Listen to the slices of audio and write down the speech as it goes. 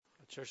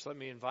Church, let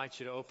me invite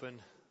you to open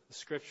the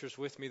scriptures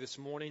with me this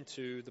morning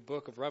to the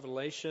book of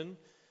Revelation,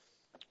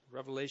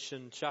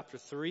 Revelation chapter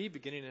 3,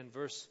 beginning in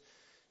verse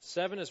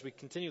 7, as we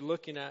continue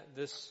looking at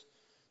this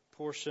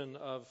portion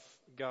of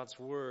God's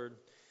Word.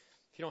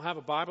 If you don't have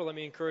a Bible, let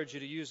me encourage you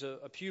to use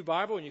a Pew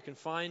Bible, and you can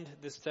find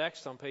this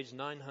text on page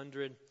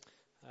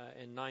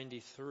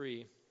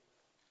 993.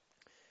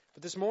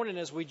 But this morning,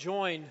 as we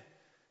join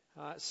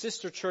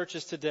sister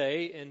churches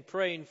today in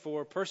praying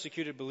for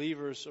persecuted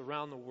believers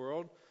around the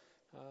world,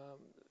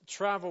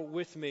 travel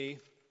with me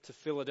to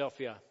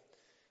Philadelphia.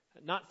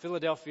 Not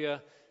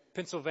Philadelphia,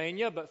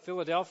 Pennsylvania, but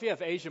Philadelphia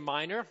of Asia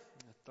Minor,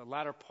 at the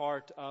latter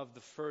part of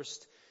the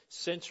first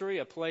century,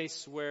 a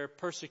place where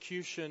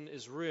persecution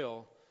is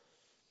real.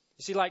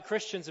 You see, like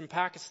Christians in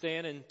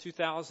Pakistan in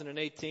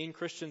 2018,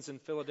 Christians in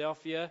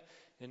Philadelphia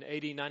in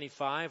AD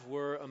 95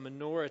 were a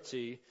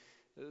minority.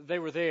 They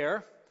were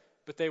there,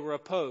 but they were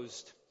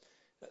opposed.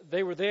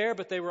 They were there,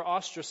 but they were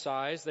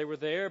ostracized. They were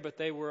there, but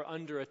they were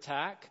under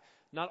attack,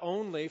 not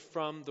only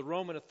from the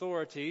Roman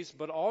authorities,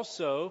 but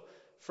also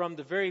from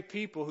the very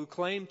people who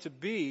claimed to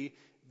be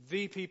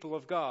the people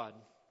of God.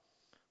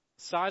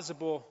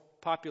 Sizable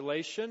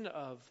population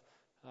of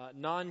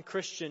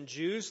non-Christian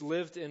Jews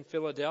lived in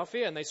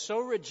Philadelphia, and they so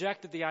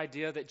rejected the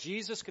idea that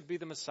Jesus could be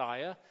the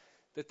Messiah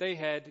that they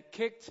had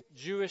kicked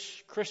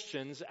Jewish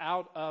Christians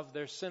out of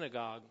their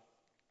synagogue.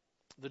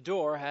 The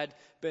door had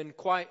been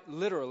quite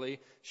literally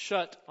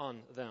shut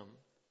on them.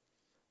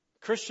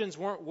 Christians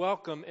weren't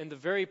welcome in the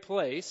very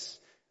place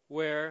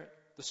where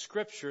the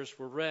scriptures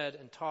were read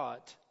and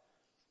taught.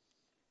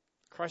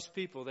 Christ's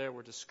people there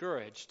were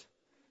discouraged.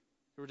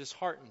 They were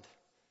disheartened.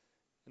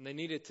 And they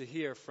needed to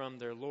hear from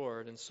their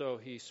Lord. And so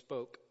he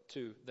spoke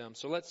to them.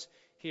 So let's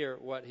hear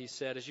what he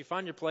said. As you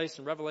find your place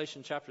in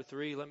Revelation chapter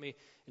 3, let me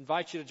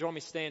invite you to join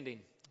me standing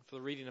for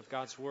the reading of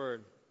God's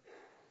Word.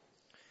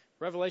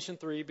 Revelation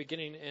 3,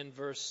 beginning in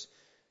verse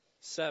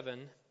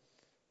 7,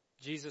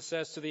 Jesus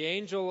says, "To the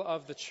angel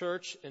of the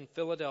church in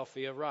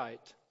Philadelphia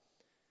write,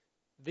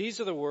 these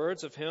are the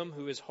words of him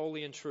who is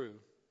holy and true,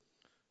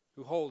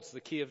 who holds the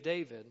key of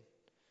David.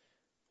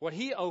 What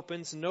he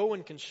opens, no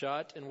one can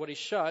shut, and what he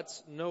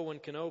shuts, no one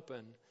can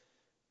open.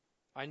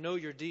 I know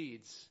your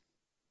deeds.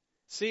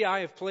 See,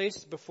 I have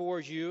placed before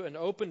you an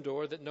open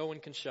door that no one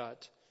can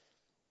shut.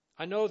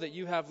 I know that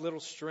you have little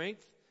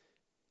strength,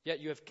 yet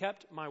you have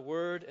kept my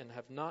word and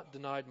have not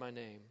denied my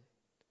name.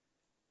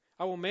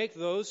 I will make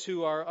those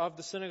who are of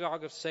the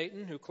synagogue of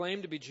Satan, who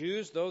claim to be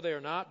Jews, though they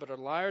are not, but are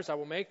liars, I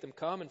will make them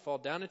come and fall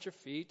down at your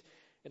feet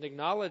and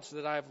acknowledge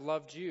that I have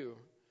loved you.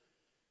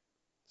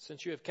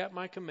 Since you have kept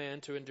my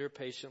command to endure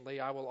patiently,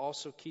 I will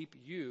also keep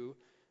you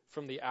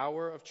from the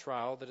hour of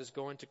trial that is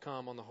going to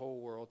come on the whole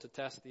world to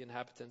test the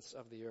inhabitants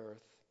of the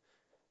earth.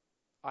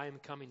 I am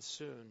coming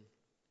soon.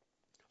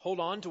 Hold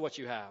on to what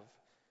you have,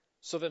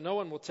 so that no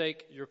one will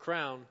take your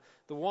crown.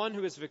 The one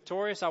who is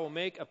victorious I will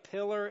make a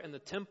pillar in the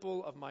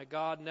temple of my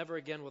God. Never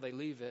again will they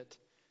leave it.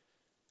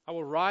 I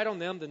will write on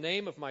them the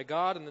name of my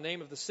God and the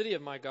name of the city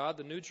of my God,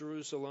 the New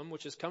Jerusalem,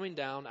 which is coming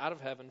down out of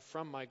heaven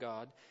from my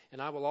God.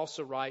 And I will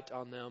also write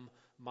on them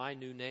my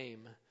new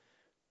name.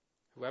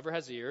 Whoever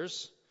has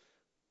ears,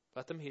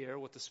 let them hear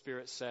what the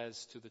Spirit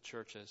says to the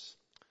churches."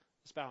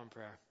 Let's bow in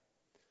prayer.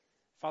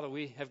 Father,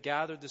 we have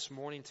gathered this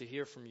morning to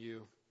hear from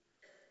you.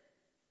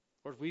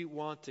 Lord, we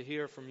want to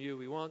hear from you.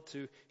 We want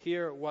to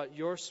hear what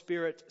your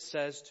Spirit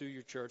says to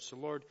your church. So,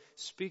 Lord,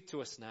 speak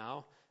to us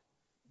now.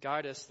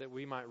 Guide us that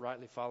we might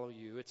rightly follow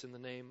you. It's in the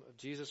name of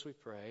Jesus we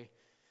pray.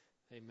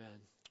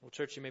 Amen. Well,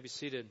 church, you may be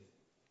seated.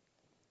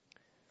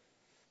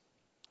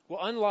 Well,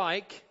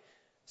 unlike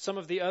some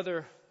of the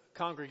other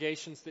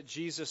congregations that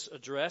Jesus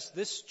addressed,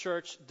 this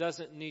church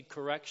doesn't need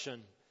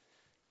correction.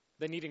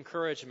 They need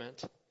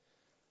encouragement.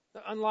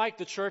 Unlike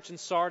the church in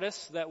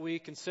Sardis that we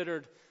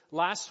considered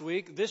last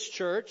week, this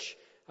church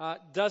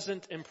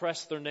doesn't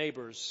impress their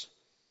neighbors.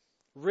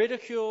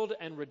 Ridiculed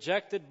and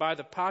rejected by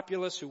the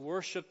populace who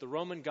worship the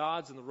Roman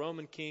gods and the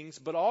Roman kings,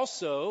 but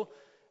also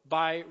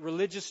by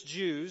religious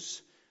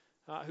Jews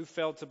who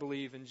failed to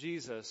believe in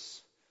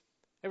Jesus.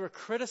 They were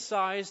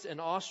criticized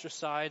and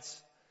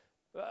ostracized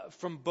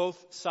from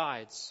both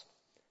sides.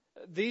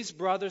 These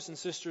brothers and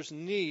sisters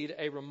need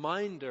a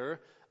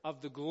reminder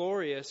of the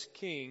glorious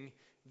King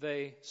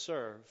they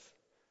serve.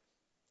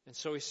 And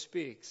so he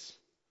speaks.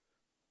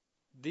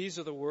 These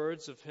are the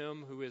words of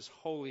him who is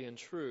holy and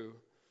true,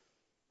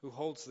 who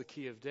holds the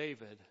key of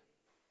David.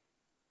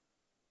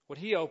 What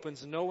he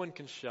opens, no one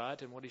can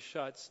shut, and what he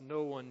shuts,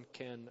 no one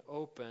can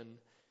open.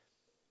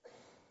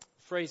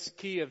 The phrase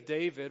key of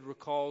David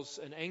recalls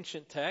an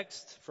ancient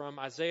text from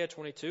Isaiah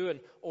 22, an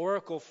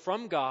oracle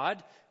from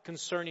God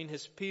concerning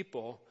his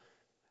people.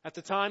 At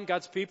the time,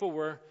 God's people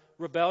were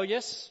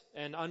rebellious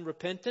and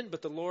unrepentant,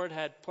 but the Lord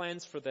had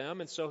plans for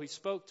them, and so he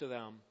spoke to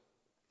them.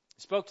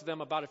 He spoke to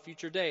them about a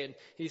future day, and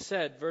he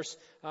said, verse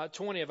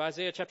 20 of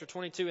Isaiah chapter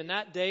 22, "In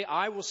that day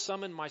I will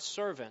summon my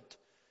servant,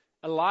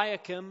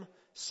 Eliakim,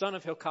 son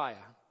of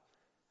Hilkiah.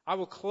 I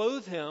will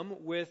clothe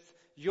him with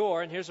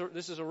your," and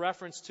this is a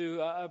reference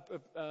to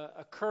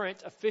a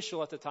current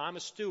official at the time, a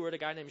steward, a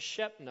guy named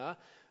Shebna,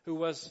 who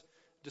was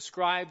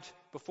described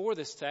before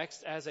this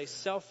text as a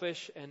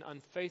selfish and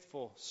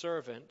unfaithful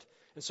servant.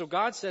 And so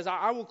God says,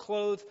 I will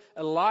clothe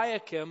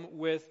Eliakim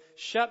with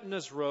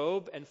Shebna's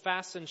robe and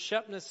fasten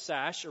Shebna's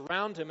sash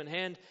around him and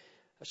hand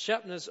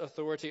Shebna's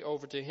authority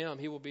over to him.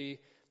 He will be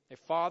a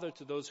father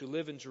to those who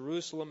live in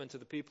Jerusalem and to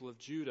the people of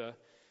Judah.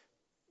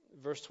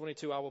 Verse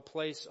 22, I will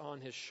place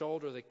on his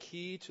shoulder the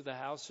key to the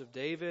house of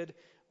David.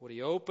 What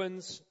he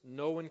opens,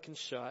 no one can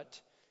shut.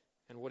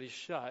 And what he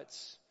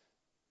shuts,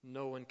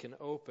 no one can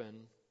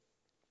open.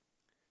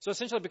 So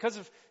essentially, because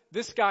of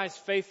this guy's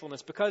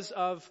faithfulness, because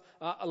of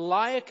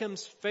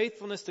Eliakim's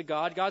faithfulness to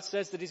God, God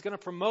says that He's going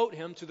to promote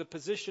him to the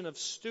position of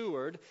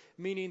steward,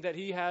 meaning that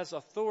he has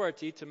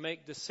authority to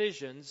make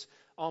decisions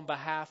on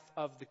behalf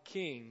of the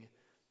king.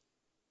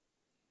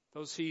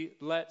 Those he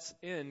lets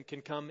in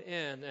can come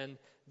in, and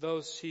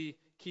those he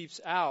keeps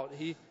out,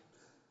 he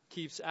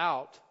keeps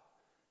out.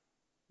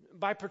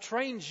 By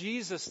portraying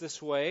Jesus this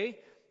way,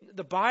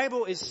 the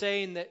Bible is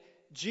saying that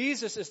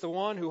Jesus is the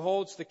one who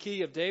holds the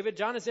key of David.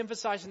 John is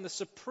emphasizing the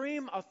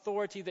supreme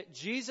authority that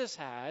Jesus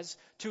has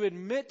to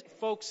admit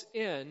folks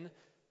in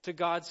to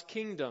God's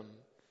kingdom.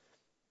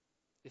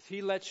 If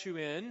He lets you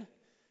in,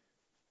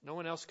 no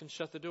one else can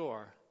shut the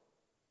door.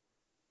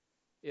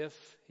 If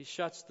He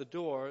shuts the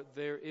door,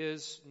 there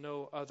is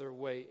no other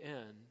way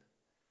in.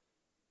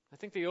 I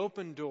think the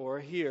open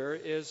door here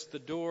is the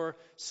door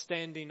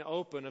standing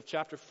open of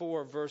chapter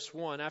 4, verse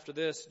 1. After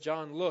this,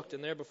 John looked,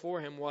 and there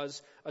before him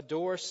was a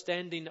door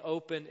standing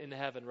open in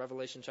heaven.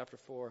 Revelation chapter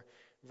 4,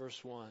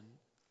 verse 1.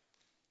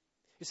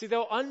 You see,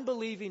 though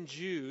unbelieving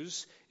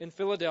Jews in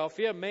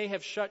Philadelphia may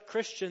have shut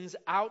Christians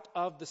out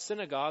of the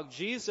synagogue,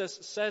 Jesus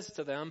says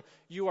to them,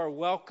 "You are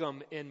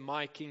welcome in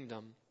my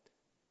kingdom.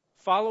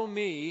 Follow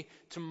me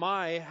to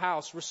my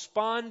house.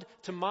 Respond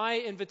to my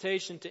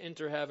invitation to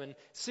enter heaven.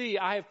 See,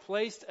 I have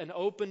placed an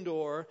open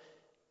door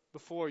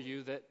before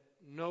you that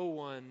no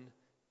one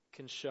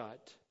can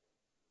shut."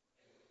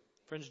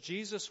 Friends,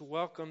 Jesus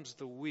welcomes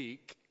the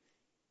weak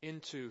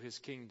into His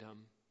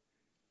kingdom.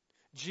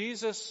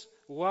 Jesus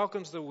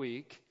welcomes the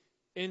weak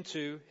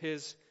into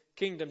His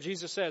kingdom.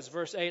 Jesus says,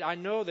 verse 8, I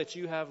know that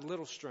you have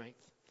little strength,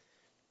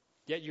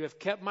 yet you have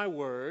kept my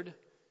word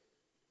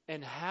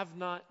and have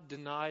not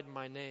denied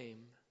my name.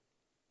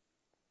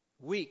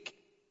 Weak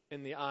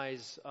in the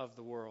eyes of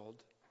the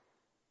world.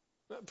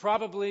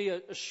 Probably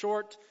a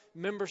short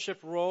membership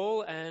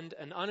roll and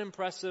an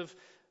unimpressive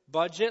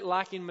budget,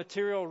 lacking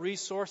material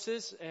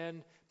resources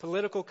and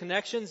political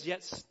connections,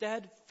 yet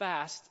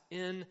steadfast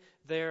in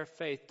their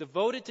faith,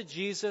 devoted to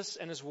Jesus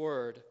and His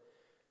word,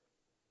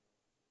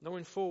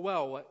 knowing full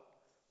well what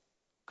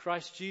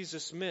Christ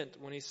Jesus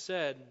meant when He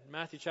said,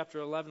 Matthew chapter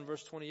 11,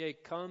 verse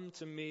 28, "Come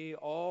to me,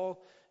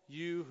 all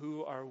you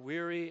who are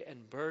weary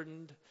and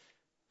burdened,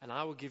 and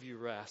I will give you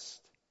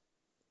rest.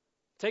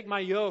 Take my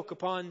yoke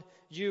upon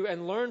you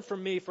and learn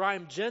from me, for I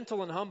am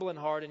gentle and humble in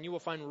heart, and you will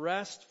find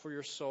rest for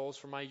your souls.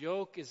 For my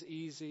yoke is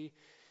easy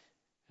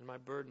and my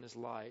burden is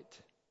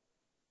light."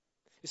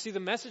 You see, the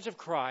message of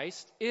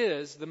Christ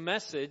is the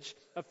message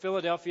of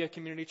Philadelphia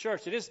Community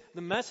Church. It is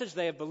the message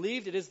they have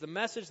believed. It is the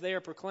message they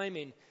are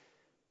proclaiming.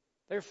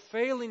 They're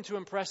failing to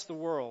impress the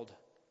world.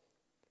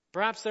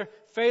 Perhaps they're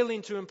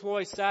failing to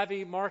employ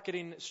savvy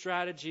marketing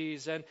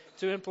strategies and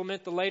to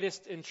implement the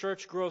latest in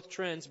church growth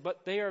trends,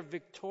 but they are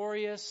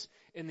victorious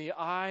in the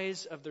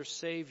eyes of their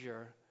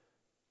Savior.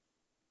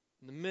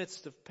 In the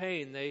midst of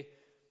pain, they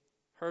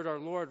heard our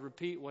Lord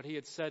repeat what He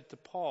had said to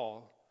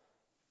Paul,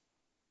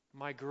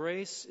 "My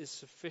grace is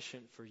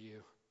sufficient for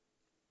you,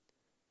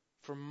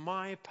 for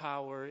my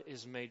power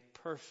is made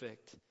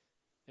perfect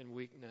in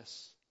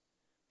weakness."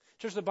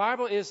 Church, the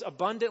Bible is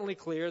abundantly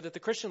clear that the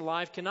Christian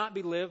life cannot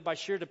be lived by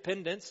sheer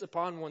dependence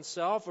upon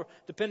oneself or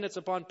dependence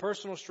upon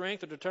personal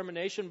strength or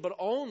determination, but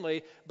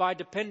only by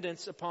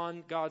dependence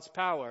upon God's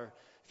power.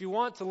 If you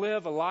want to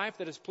live a life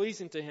that is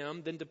pleasing to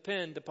Him, then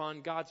depend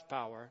upon God's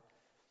power.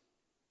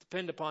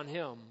 Depend upon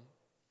Him.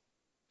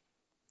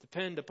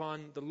 Depend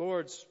upon the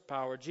Lord's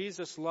power.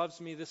 Jesus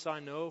loves me, this I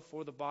know,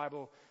 for the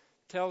Bible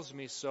tells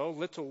me so.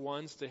 Little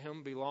ones to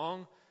Him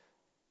belong.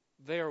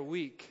 They are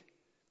weak,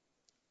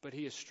 but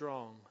He is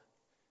strong.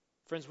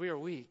 Friends, we are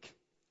weak.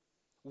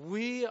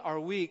 We are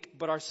weak,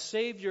 but our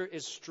Savior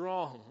is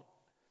strong.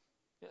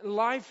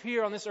 Life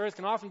here on this earth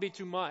can often be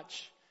too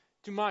much.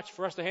 Too much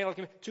for us to handle.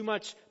 Too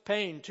much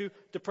pain, too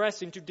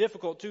depressing, too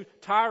difficult, too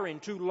tiring,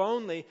 too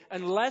lonely,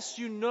 unless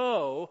you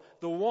know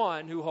the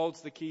one who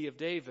holds the key of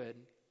David.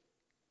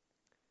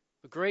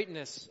 The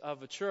greatness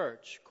of a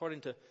church,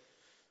 according to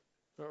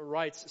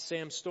writes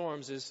Sam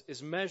Storms,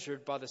 is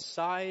measured by the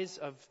size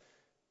of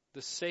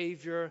the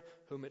Savior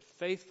whom it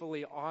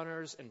faithfully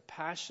honors and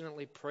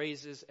passionately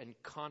praises and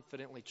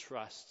confidently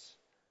trusts.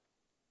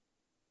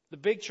 The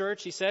big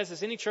church, he says,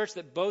 is any church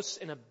that boasts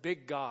in a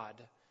big God.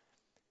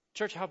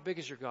 Church, how big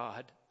is your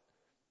God?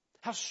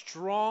 How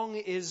strong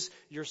is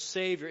your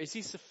Savior? Is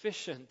He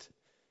sufficient?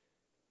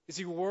 Is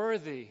He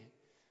worthy?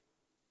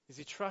 Is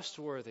He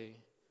trustworthy?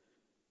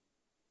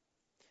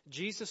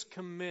 Jesus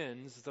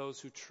commends those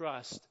who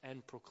trust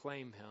and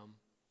proclaim Him.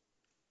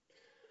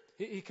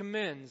 He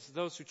commends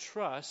those who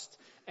trust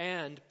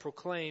and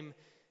proclaim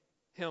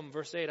Him.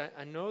 Verse 8,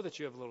 I know that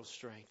you have little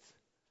strength.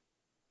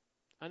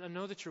 I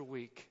know that you're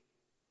weak.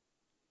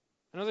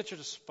 I know that you're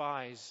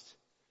despised.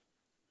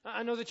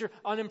 I know that you're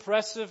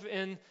unimpressive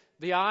in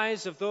the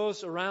eyes of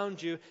those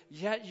around you,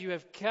 yet you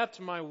have kept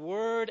my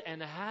word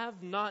and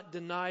have not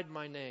denied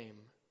my name.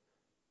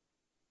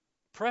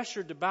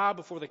 Pressured to bow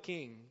before the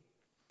King,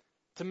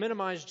 to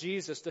minimize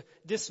Jesus, to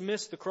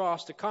dismiss the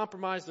cross, to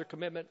compromise their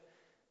commitment,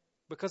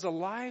 because a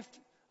life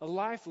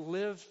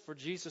lived for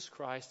Jesus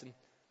Christ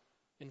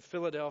in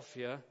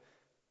Philadelphia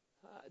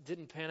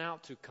didn't pan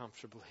out too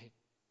comfortably.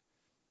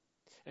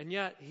 And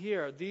yet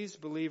here, these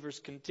believers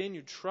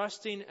continue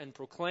trusting and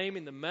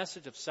proclaiming the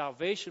message of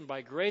salvation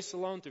by grace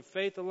alone, through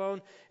faith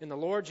alone, in the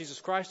Lord Jesus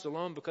Christ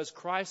alone, because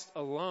Christ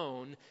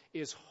alone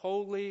is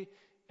holy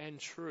and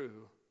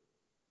true.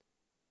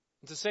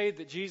 And to say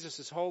that Jesus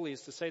is holy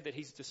is to say that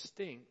He's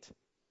distinct.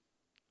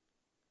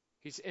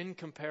 He's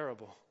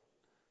incomparable.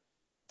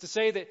 To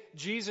say that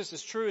Jesus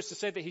is true is to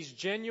say that He's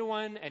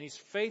genuine and He's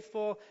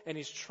faithful and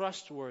He's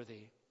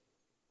trustworthy.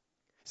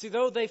 See,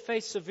 though they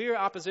faced severe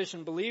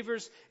opposition,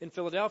 believers in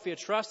Philadelphia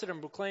trusted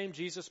and proclaimed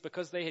Jesus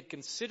because they had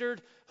considered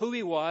who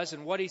He was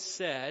and what He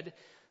said,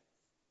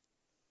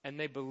 and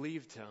they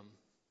believed Him.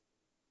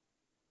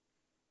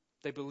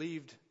 They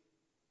believed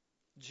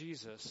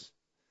Jesus.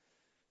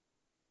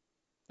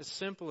 As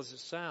simple as it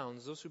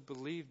sounds, those who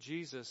believe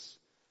Jesus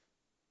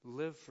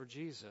live for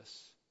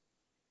Jesus.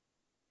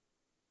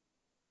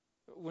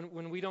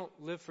 When we don't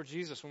live for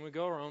Jesus, when we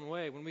go our own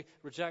way, when we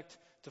reject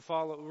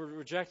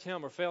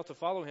Him or fail to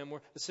follow Him,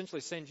 we're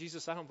essentially saying,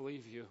 Jesus, I don't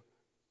believe you.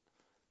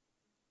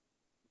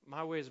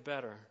 My way is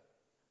better.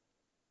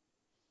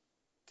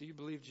 Do you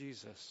believe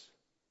Jesus?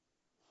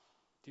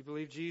 Do you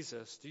believe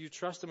Jesus? Do you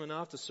trust Him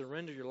enough to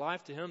surrender your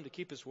life to Him, to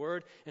keep His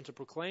word, and to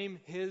proclaim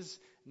His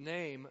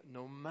name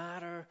no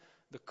matter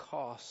the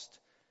cost?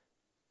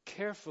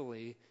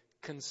 Carefully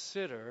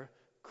consider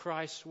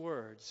Christ's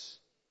words.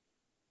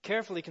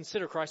 Carefully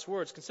consider Christ's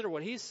words. Consider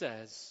what He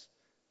says.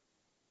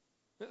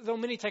 Though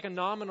many take a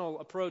nominal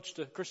approach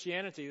to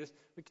Christianity,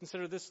 we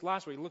considered this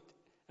last week. We looked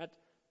at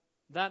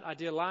that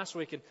idea last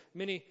week, and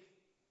many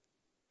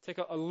take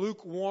a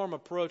lukewarm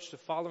approach to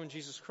following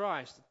Jesus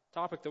Christ, a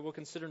topic that we'll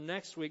consider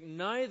next week.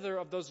 Neither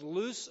of those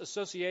loose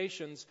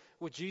associations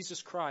with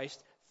Jesus Christ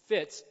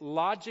fits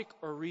logic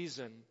or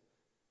reason.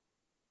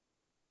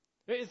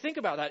 Think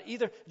about that.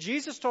 Either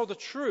Jesus told the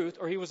truth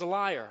or He was a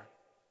liar.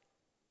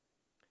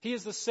 He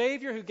is the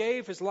Savior who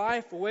gave His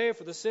life away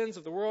for the sins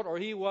of the world, or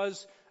He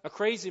was a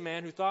crazy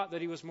man who thought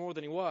that He was more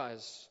than He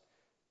was.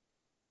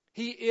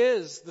 He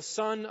is the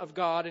Son of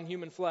God in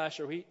human flesh,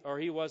 or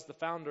He was the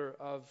founder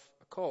of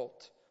a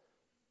cult.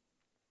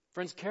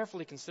 Friends,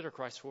 carefully consider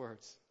Christ's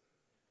words.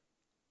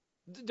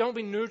 Don't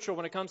be neutral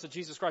when it comes to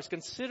Jesus Christ.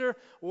 Consider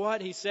what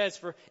He says,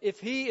 for if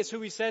He is who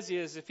He says He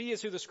is, if He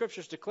is who the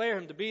Scriptures declare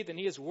Him to be, then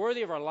He is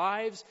worthy of our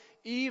lives,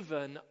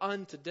 even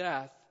unto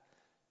death.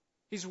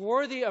 He's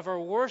worthy of our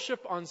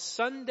worship on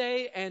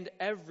Sunday and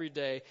every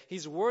day.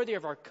 He's worthy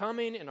of our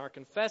coming and our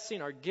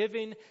confessing, our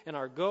giving and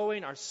our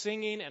going, our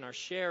singing and our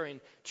sharing.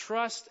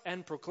 Trust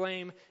and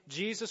proclaim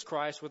Jesus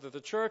Christ, whether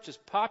the church is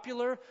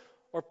popular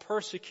or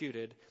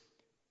persecuted.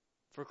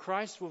 For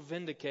Christ will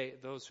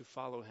vindicate those who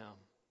follow Him.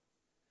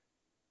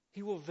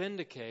 He will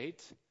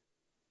vindicate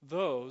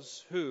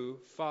those who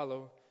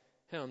follow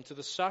Him. To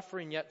the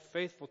suffering yet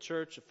faithful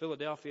church of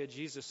Philadelphia,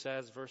 Jesus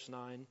says, verse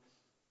 9,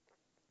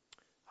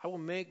 I will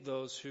make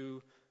those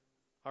who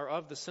are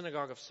of the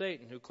synagogue of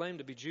Satan, who claim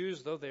to be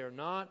Jews, though they are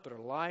not, but are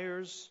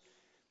liars,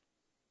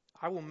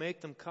 I will make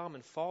them come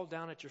and fall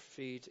down at your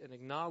feet and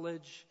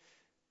acknowledge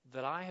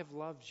that I have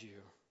loved you.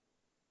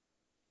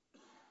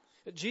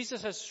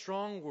 Jesus has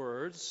strong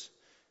words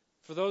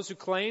for those who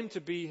claim to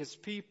be His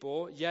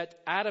people,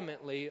 yet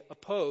adamantly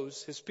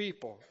oppose His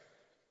people.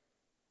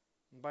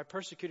 And by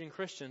persecuting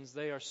Christians,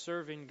 they are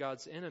serving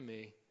God's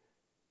enemy.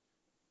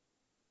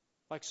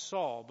 Like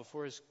Saul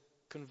before his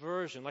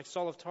conversion, like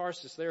Saul of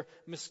Tarsus, they're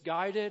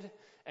misguided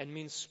and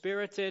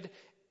mean-spirited,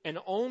 and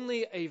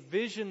only a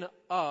vision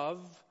of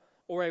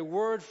or a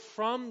word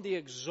from the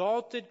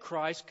exalted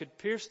Christ could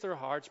pierce their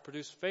hearts,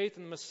 produce faith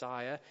in the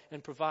Messiah,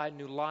 and provide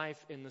new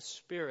life in the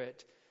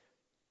Spirit.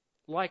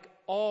 Like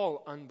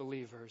all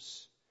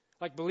unbelievers,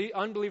 like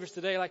unbelievers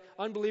today, like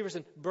unbelievers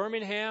in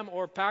Birmingham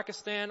or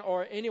Pakistan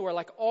or anywhere,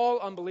 like all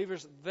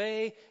unbelievers,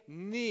 they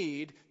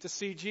need to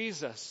see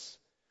Jesus.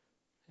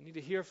 They need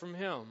to hear from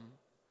Him.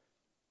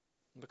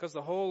 Because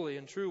the holy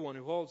and true one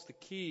who holds the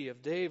key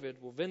of David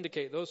will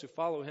vindicate those who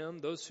follow Him,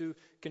 those who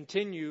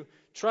continue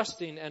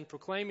trusting and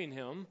proclaiming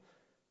Him,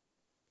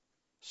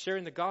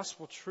 sharing the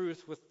gospel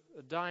truth with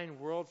a dying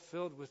world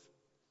filled with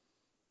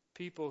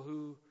people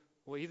who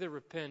will either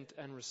repent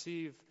and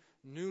receive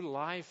new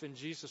life in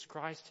Jesus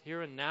Christ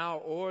here and now,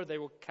 or they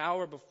will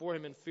cower before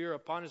Him in fear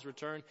upon His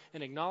return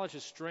and acknowledge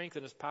His strength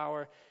and His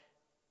power,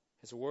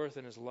 His worth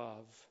and His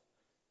love.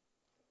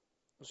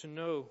 Those who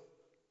know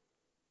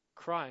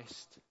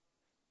Christ,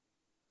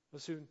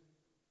 those who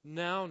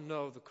now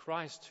know the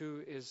Christ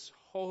who is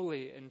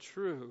holy and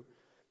true,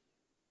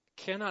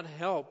 cannot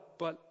help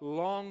but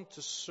long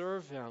to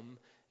serve Him.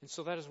 And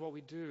so that is what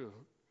we do.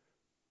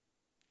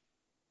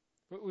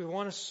 We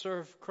want to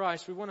serve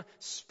Christ. We want to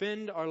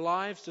spend our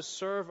lives to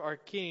serve our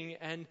King,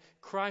 and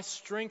Christ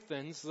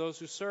strengthens those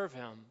who serve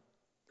Him.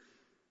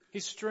 He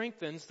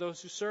strengthens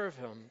those who serve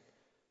Him.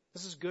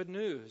 This is good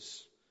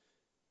news.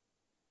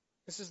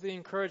 This is the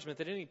encouragement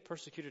that any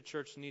persecuted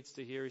church needs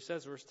to hear. He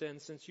says, verse 10,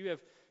 since you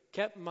have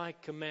kept my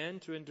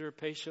command to endure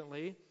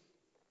patiently,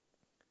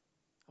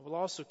 I will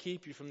also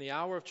keep you from the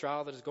hour of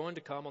trial that is going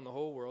to come on the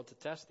whole world to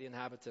test the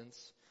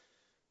inhabitants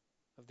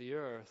of the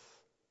earth.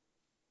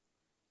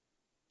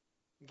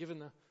 Given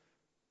the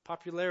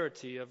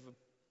popularity of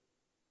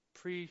a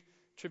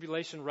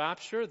pre-tribulation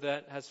rapture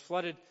that has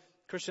flooded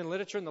Christian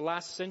literature in the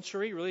last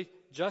century, really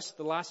just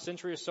the last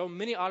century or so,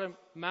 many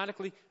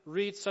automatically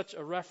read such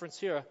a reference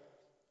here, a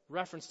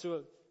reference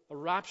to a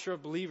rapture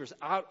of believers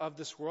out of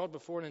this world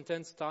before an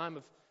intense time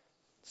of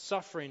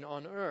suffering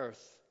on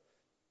earth.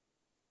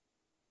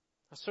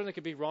 I certainly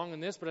could be wrong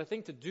in this, but I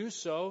think to do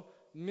so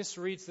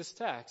misreads this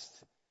text.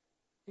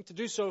 I think to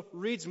do so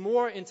reads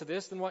more into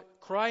this than what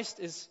Christ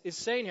is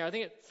saying here. I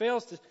think it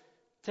fails to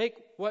take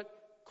what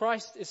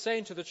Christ is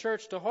saying to the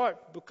church to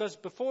heart, because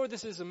before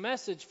this is a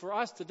message for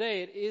us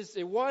today,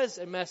 it was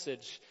a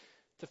message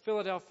to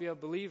Philadelphia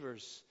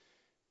believers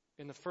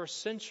in the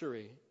first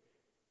century.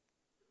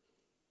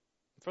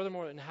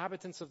 Furthermore,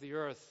 inhabitants of the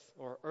earth,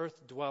 or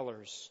earth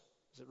dwellers,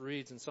 as it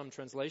reads in some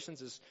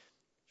translations, is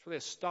really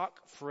a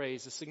stock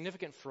phrase, a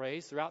significant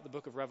phrase throughout the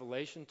book of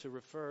Revelation to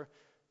refer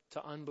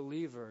to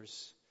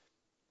unbelievers,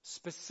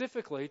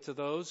 specifically to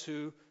those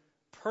who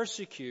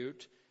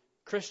persecute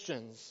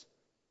Christians.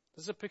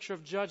 This is a picture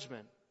of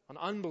judgment on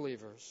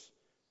unbelievers.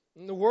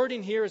 And the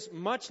wording here is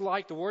much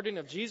like the wording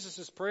of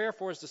Jesus' prayer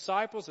for His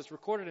disciples. It's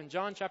recorded in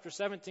John chapter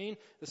 17,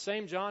 the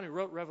same John who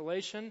wrote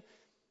Revelation.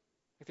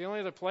 The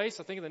only other place,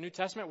 I think, in the New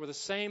Testament where the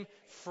same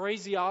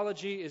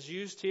phraseology is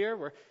used here,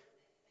 where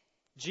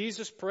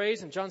Jesus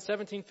prays in John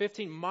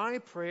 17:15, my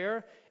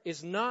prayer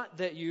is not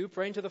that you,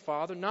 praying to the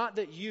Father, not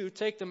that you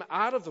take them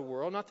out of the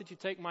world, not that you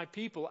take my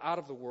people out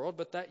of the world,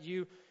 but that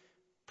you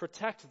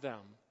protect them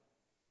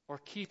or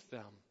keep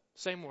them.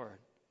 Same word.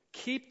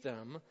 Keep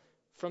them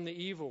from the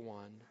evil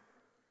one.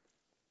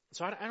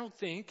 So I don't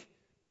think,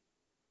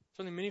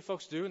 something many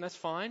folks do, and that's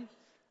fine,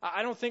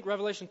 I don't think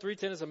Revelation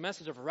 3:10 is a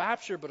message of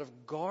rapture, but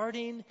of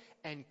guarding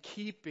and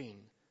keeping.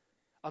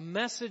 A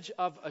message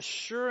of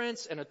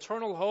assurance and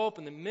eternal hope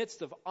in the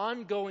midst of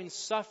ongoing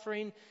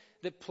suffering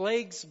that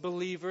plagues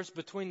believers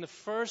between the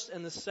first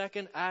and the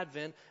second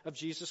advent of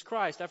Jesus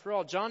Christ. After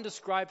all, John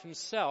described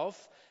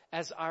himself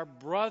as our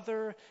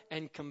brother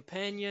and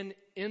companion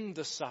in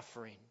the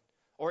suffering,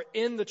 or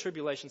in the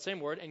tribulation, same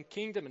word, and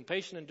kingdom and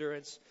patient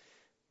endurance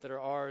that are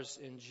ours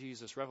in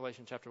Jesus.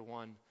 Revelation chapter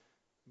 1,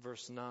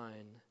 verse 9.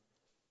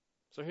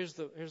 So here's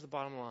the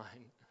bottom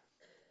line.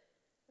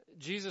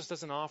 Jesus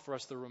doesn't offer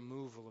us the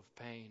removal of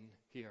pain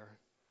here.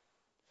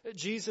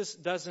 Jesus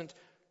doesn't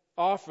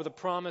offer the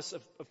promise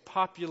of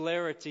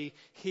popularity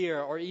here,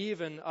 or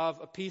even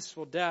of a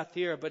peaceful death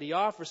here, but He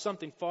offers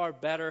something far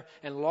better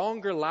and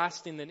longer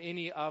lasting than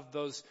any of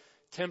those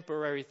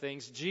temporary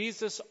things.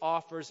 Jesus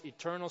offers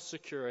eternal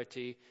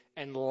security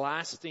and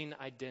lasting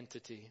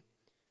identity.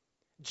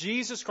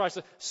 Jesus Christ,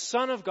 the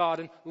Son of God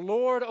and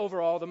Lord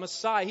over all, the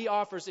Messiah, He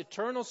offers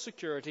eternal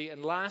security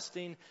and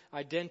lasting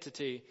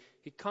identity.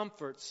 He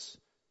comforts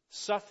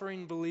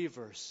suffering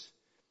believers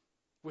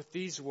with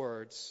these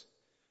words.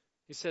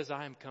 He says,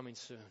 I am coming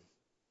soon.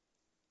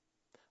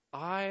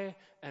 I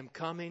am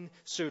coming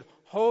soon.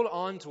 Hold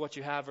on to what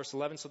you have, verse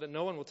 11, so that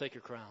no one will take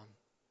your crown.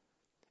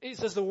 He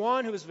says, the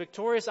one who is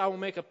victorious, I will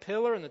make a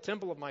pillar in the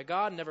temple of my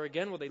God. Never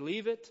again will they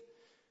leave it.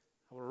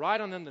 I will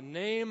write on them the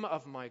name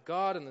of my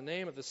God and the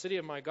name of the city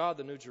of my God,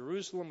 the New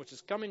Jerusalem, which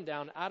is coming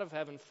down out of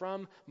heaven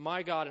from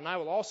my God. And I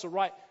will also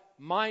write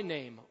my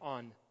name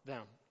on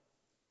them.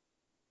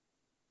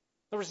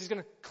 In other words, He's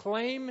going to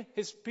claim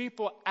His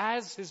people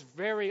as His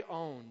very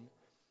own.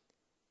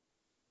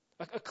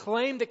 A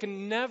claim that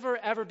can never,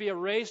 ever be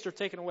erased or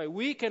taken away.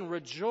 We can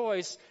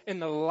rejoice in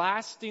the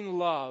lasting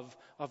love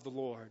of the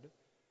Lord.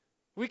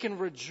 We can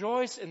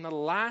rejoice in the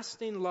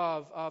lasting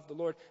love of the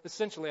Lord.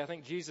 Essentially, I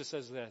think Jesus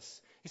says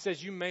this. He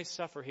says, you may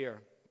suffer here.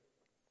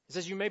 He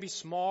says, you may be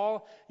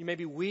small, you may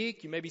be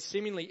weak, you may be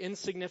seemingly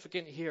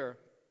insignificant here.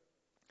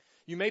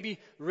 You may be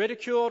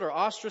ridiculed or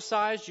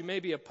ostracized. You may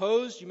be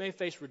opposed. You may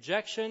face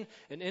rejection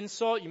and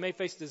insult. You may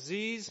face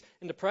disease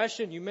and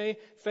depression. You may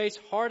face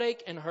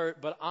heartache and hurt.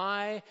 But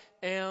I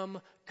am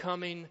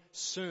coming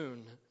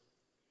soon.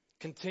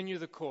 Continue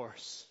the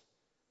course.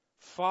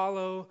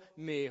 Follow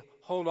me.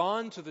 Hold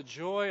on to the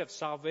joy of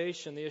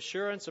salvation, the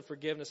assurance of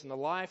forgiveness, and the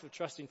life of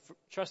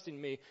trusting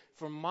me.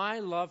 For my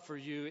love for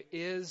you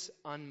is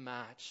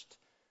unmatched.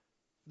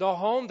 The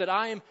home that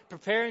I am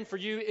preparing for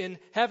you in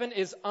heaven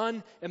is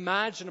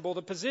unimaginable.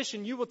 The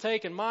position you will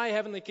take in my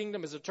heavenly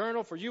kingdom is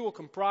eternal, for you will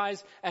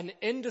comprise an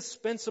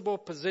indispensable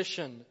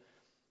position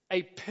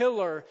a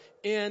pillar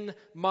in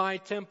my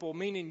temple,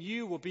 meaning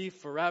you will be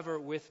forever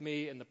with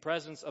me in the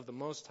presence of the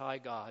Most High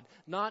God.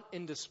 Not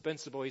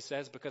indispensable, he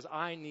says, because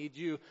I need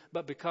you,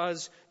 but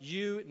because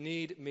you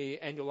need me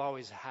and you'll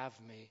always have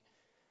me.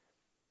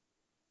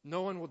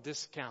 No one will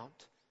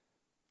discount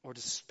or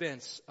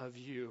dispense of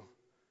you.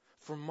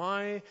 For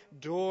my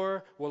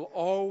door will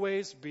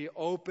always be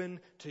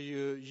open to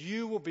you.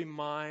 You will be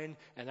mine,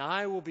 and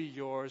I will be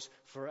yours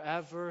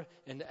forever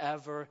and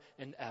ever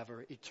and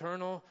ever.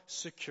 Eternal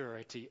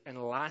security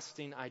and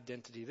lasting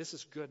identity. This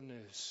is good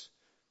news.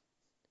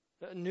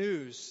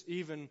 News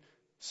even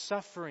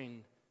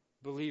suffering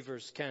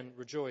believers can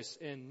rejoice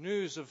in.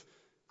 News of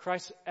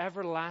Christ's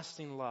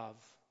everlasting love.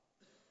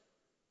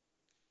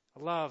 A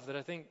love that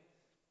I think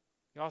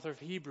the author of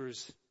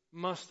Hebrews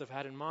must have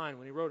had in mind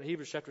when he wrote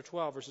Hebrews chapter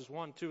 12, verses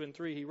 1, 2, and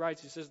 3. He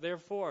writes, he says,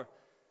 therefore,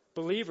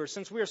 believers,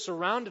 since we are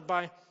surrounded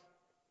by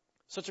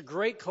such a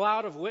great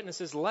cloud of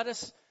witnesses, let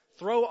us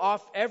throw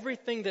off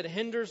everything that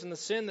hinders and the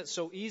sin that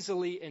so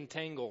easily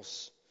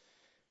entangles.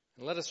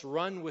 And let us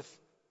run with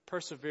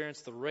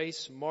perseverance the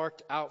race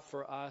marked out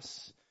for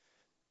us,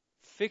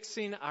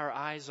 fixing our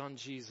eyes on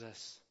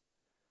Jesus,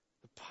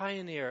 the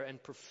pioneer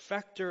and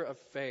perfecter of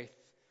faith.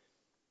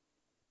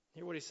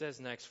 Hear what he says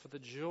next. For the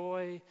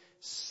joy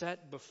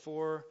set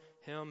before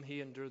him, he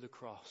endured the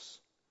cross.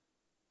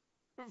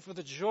 For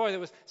the joy that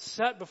was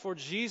set before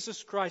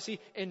Jesus Christ,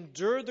 he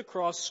endured the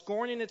cross,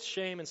 scorning its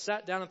shame, and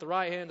sat down at the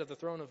right hand of the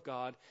throne of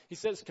God. He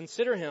says,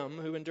 consider him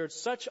who endured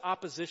such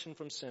opposition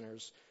from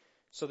sinners,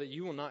 so that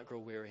you will not grow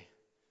weary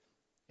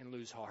and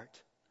lose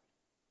heart.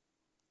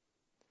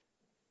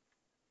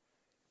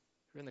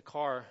 We're in the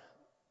car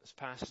this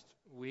past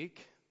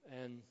week,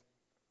 and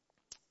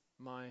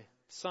my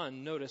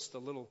son noticed a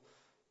little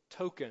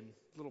token,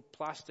 little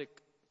plastic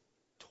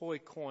toy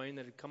coin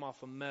that had come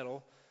off of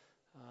metal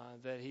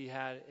that he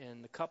had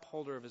in the cup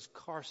holder of his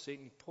car seat,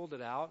 and he pulled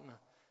it out. And I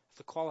have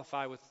to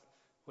qualify with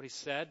what he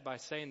said by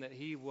saying that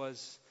he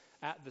was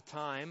at the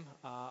time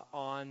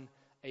on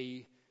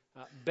a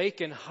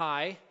bacon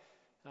high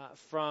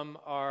from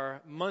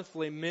our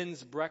monthly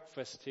men's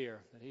breakfast here.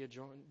 That he had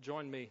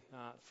joined me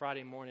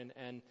Friday morning,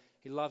 and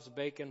he loves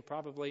bacon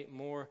probably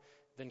more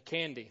than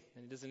candy.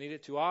 And he doesn't eat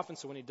it too often,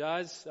 so when he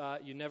does,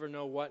 you never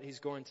know what he's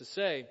going to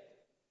say.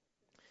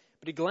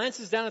 But he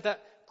glances down at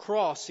that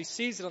cross. He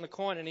sees it on the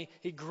coin, and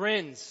he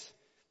grins.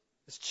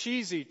 This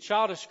cheesy,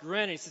 childish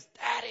grin. And he says,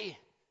 Daddy,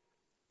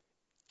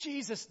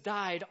 Jesus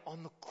died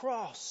on the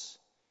cross.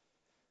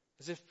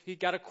 As if he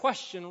got a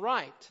question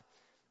right.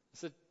 I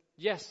said,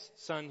 yes,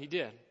 son, he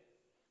did.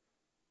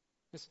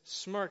 This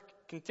smirk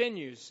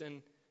continues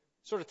and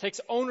sort of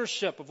takes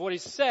ownership of what he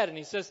said. And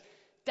he says,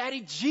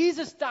 Daddy,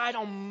 Jesus died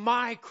on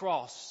my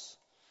cross.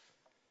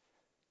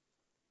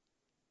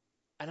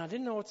 And I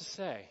didn't know what to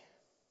say.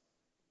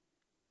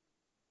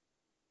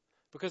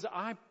 Because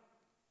I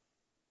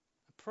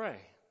pray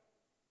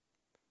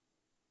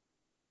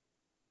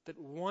that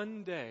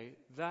one day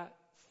that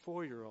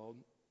 4-year-old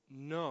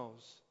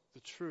knows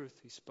the truth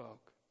he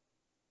spoke.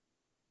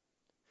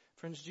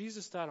 Friends,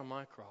 Jesus died on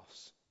my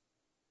cross.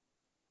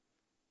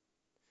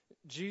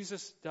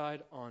 Jesus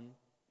died on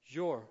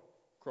your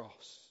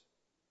cross.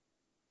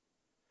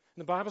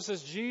 And the Bible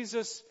says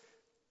Jesus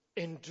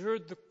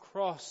endured the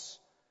cross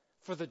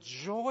for the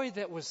joy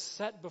that was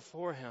set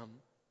before him.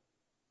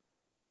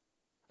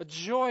 A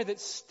joy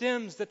that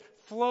stems, that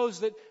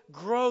flows, that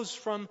grows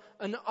from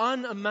an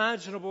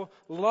unimaginable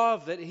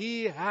love that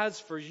he has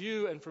for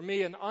you and for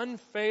me, an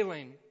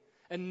unfailing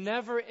and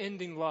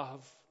never-ending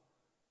love.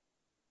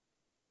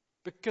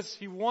 Because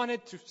he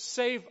wanted to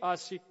save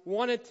us. He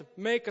wanted to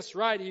make us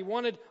right. He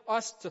wanted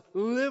us to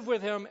live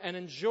with him and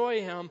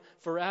enjoy him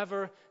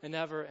forever and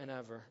ever and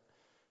ever.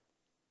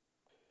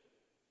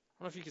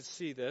 I don't know if you can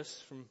see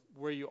this from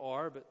where you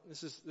are, but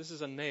this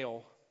is a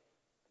nail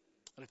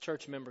that a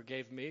church member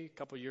gave me a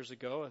couple years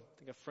ago. I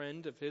think a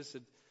friend of his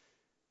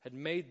had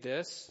made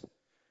this.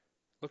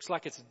 Looks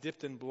like it's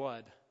dipped in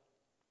blood.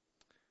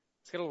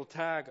 It's got a little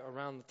tag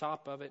around the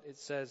top of it. It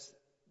says,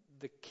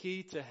 "The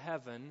key to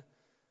heaven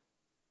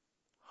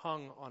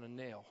hung on a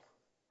nail."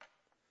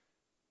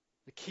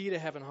 The key to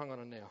heaven hung on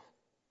a nail.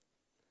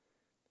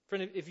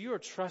 Friend, if you are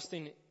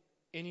trusting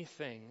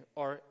anything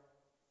or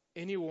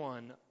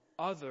anyone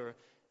other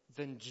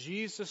than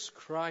Jesus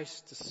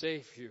Christ to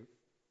save you,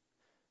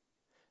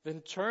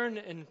 then turn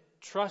and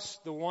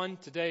trust the one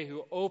today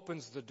who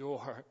opens the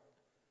door.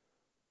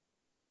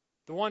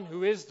 The one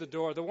who is the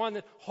door, the one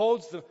that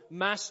holds the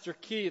master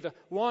key, the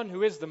one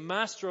who is the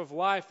master of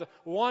life, the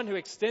one who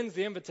extends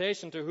the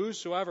invitation to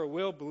whosoever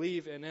will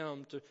believe in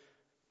him to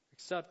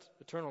accept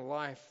eternal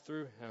life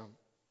through him.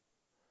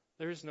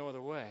 There is no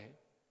other way.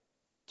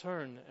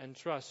 Turn and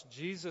trust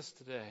Jesus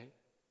today.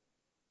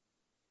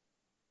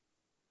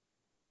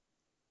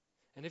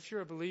 And if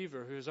you're a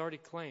believer who has already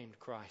claimed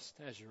Christ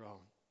as your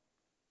own,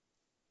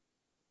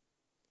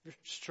 you're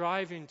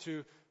striving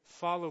to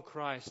follow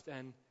Christ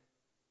and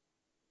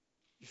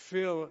you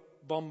feel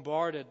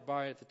bombarded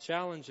by the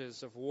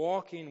challenges of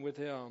walking with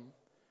him,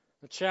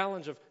 the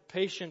challenge of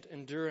patient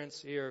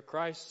endurance here,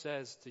 Christ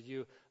says to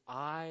you,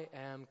 I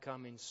am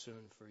coming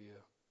soon for you.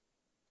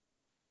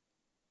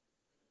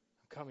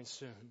 I'm coming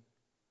soon.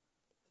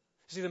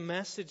 See, the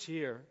message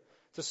here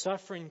to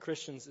suffering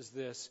Christians is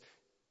this: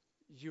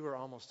 you are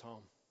almost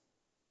home.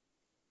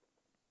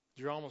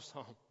 You're almost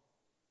home.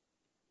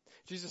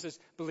 Jesus says,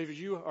 believer,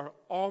 you are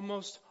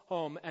almost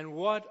home. And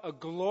what a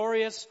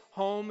glorious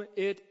home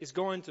it is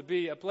going to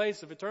be. A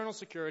place of eternal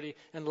security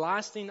and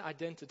lasting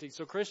identity.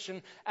 So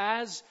Christian,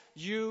 as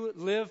you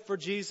live for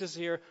Jesus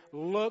here,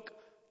 look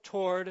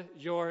toward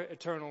your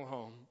eternal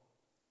home.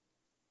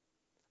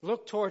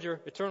 Look toward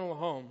your eternal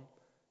home.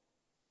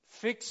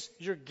 Fix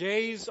your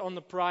gaze on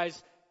the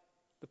prize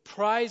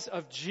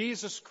of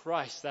Jesus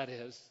Christ, that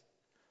is.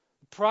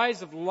 The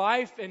prize of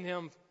life in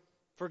Him,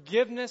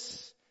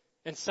 forgiveness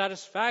and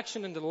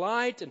satisfaction and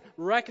delight and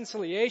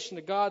reconciliation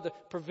to God, the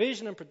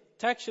provision and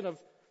protection of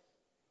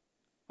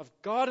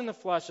God in the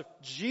flesh, of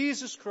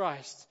Jesus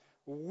Christ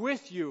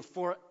with you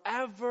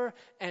forever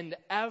and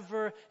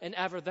ever and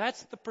ever.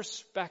 That's the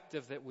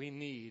perspective that we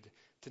need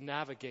to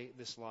navigate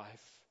this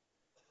life.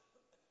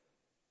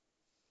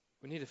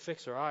 We need to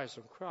fix our eyes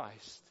on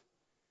Christ,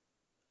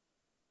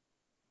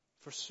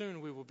 for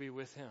soon we will be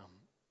with Him.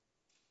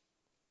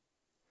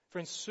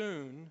 Friends,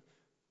 soon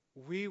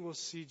we will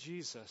see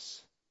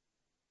Jesus.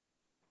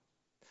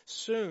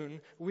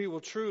 Soon we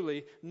will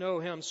truly know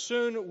Him.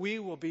 Soon we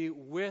will be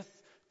with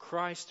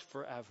Christ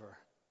forever.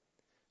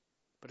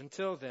 But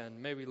until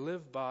then, may we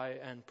live by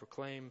and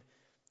proclaim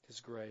His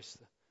grace.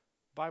 The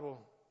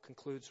Bible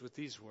concludes with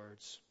these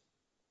words.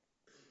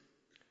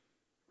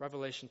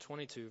 Revelation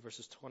 22,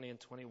 verses 20 and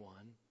 21.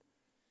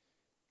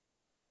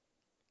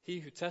 He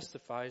who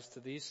testifies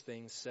to these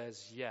things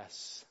says,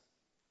 yes,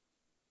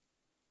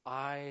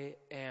 I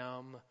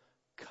am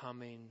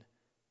coming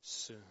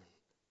soon.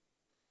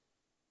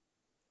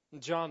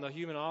 John, the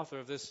human author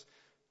of this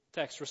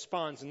text,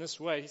 responds in this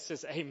way. He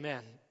says,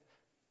 Amen.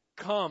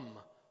 Come,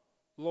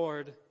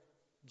 Lord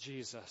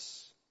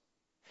Jesus.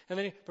 And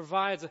then he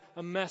provides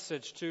a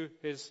message to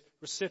his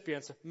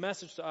recipients, a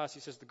message to us.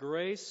 He says, the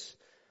grace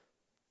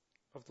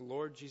of the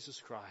Lord Jesus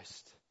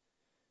Christ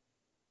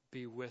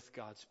be with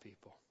God's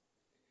people.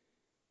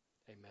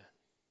 Amen.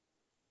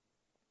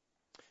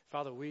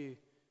 Father, we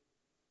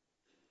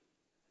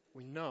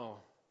know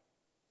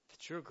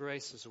that your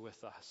grace is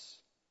with us.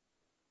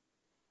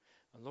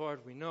 And Lord,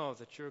 we know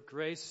that your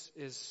grace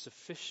is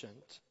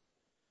sufficient.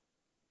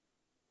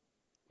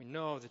 We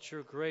know that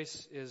your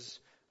grace is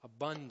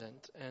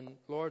abundant. And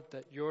Lord,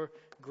 that your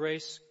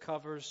grace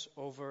covers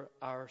over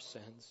our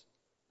sins.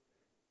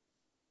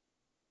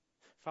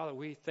 Father,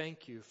 we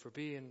thank you for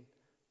being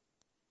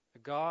a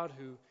God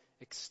who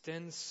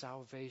extends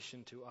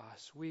salvation to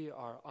us. We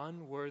are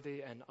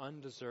unworthy and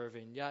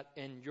undeserving, yet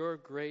in your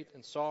great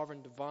and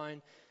sovereign,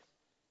 divine,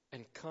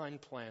 and kind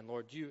plan,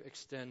 Lord, you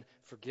extend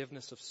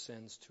forgiveness of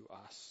sins to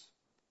us.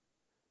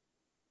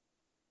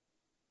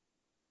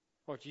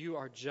 Lord, you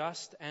are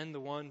just and the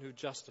one who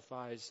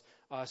justifies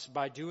us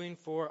by doing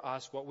for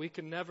us what we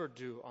can never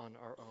do on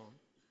our own.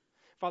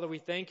 Father, we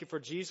thank you for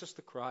Jesus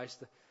the Christ,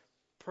 the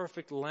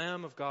perfect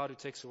Lamb of God who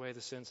takes away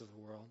the sins of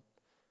the world.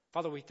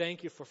 Father, we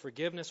thank you for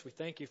forgiveness. We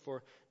thank you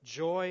for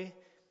joy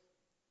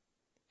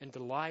and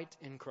delight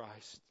in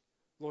Christ.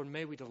 Lord,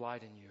 may we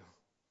delight in you.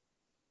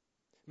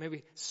 May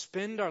we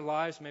spend our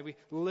lives, may we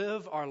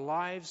live our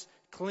lives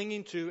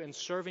clinging to and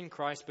serving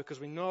Christ, because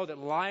we know that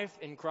life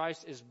in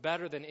Christ is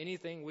better than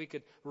anything we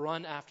could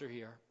run after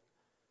here.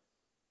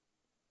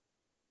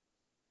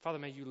 Father,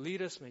 may you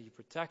lead us, may you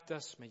protect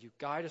us, may you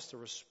guide us to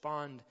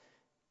respond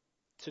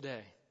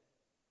today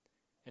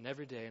and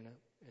every day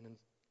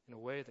in a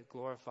way that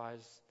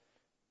glorifies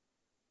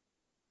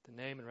the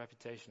name and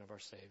reputation of our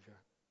Savior.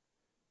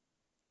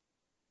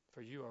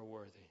 For you are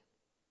worthy.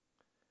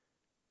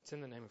 It's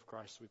in the name of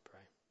Christ we pray.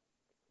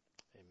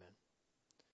 Amen.